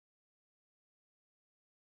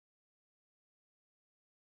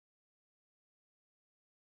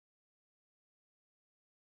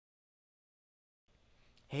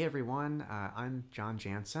Hey everyone, I'm John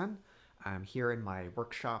Jansen. I'm here in my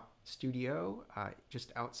workshop studio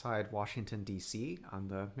just outside Washington, D.C. on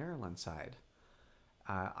the Maryland side.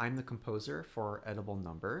 I'm the composer for Edible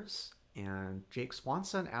Numbers, and Jake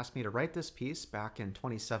Swanson asked me to write this piece back in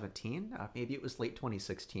 2017. Maybe it was late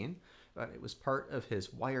 2016, but it was part of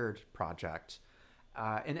his Wired project.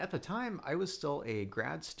 And at the time, I was still a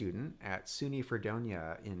grad student at SUNY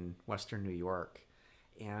Fredonia in Western New York.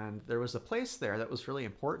 And there was a place there that was really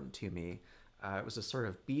important to me. It was a sort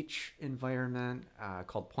of beach environment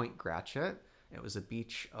called Point Gratiot. It was a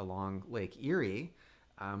beach along Lake Erie.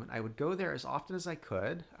 I would go there as often as I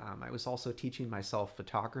could. I was also teaching myself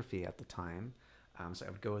photography at the time. So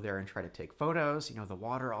I would go there and try to take photos. You know, the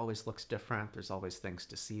water always looks different. There's always things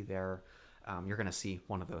to see there. You're going to see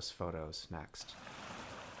one of those photos next.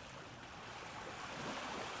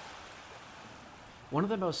 One of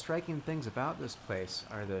the most striking things about this place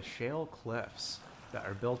are the shale cliffs that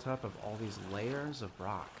are built up of all these layers of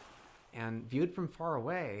rock. And viewed from far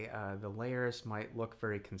away, the layers might look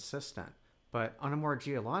very consistent. But on a more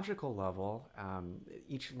geological level,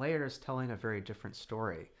 each layer is telling a very different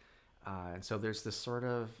story. And so there's this sort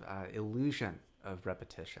of illusion of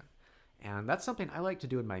repetition. And that's something I like to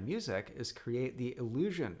do in my music, is create the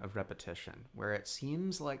illusion of repetition, where it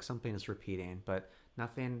seems like something is repeating, but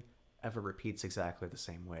nothing ever repeats exactly the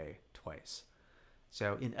same way twice.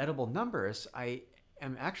 So in Edible Numbers, I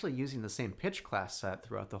am actually using the same pitch class set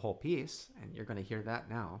throughout the whole piece, and you're going to hear that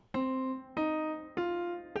now.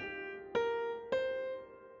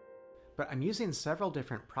 But I'm using several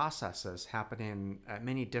different processes happening at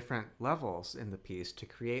many different levels in the piece to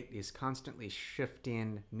create these constantly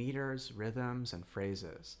shifting meters, rhythms, and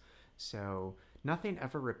phrases. So nothing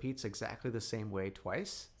ever repeats exactly the same way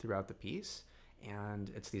twice throughout the piece, and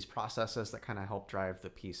it's these processes that kind of help drive the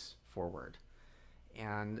piece forward.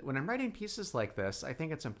 And when I'm writing pieces like this, I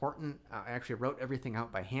think it's important. I actually wrote everything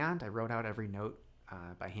out by hand. I wrote out every note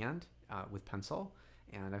by hand with pencil.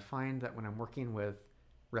 And I find that when I'm working with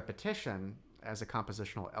repetition as a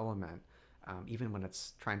compositional element, even when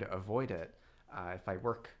it's trying to avoid it, if I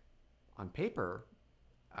work on paper,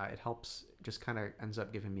 it helps, just kind of ends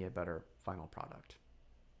up giving me a better final product.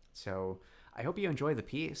 So I hope you enjoy the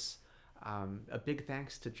piece. A big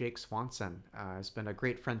thanks to Jake Swanson. It's been a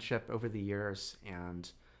great friendship over the years, and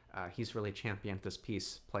he's really championed this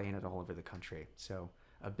piece, playing it all over the country. So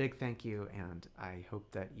a big thank you, and I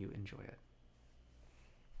hope that you enjoy it.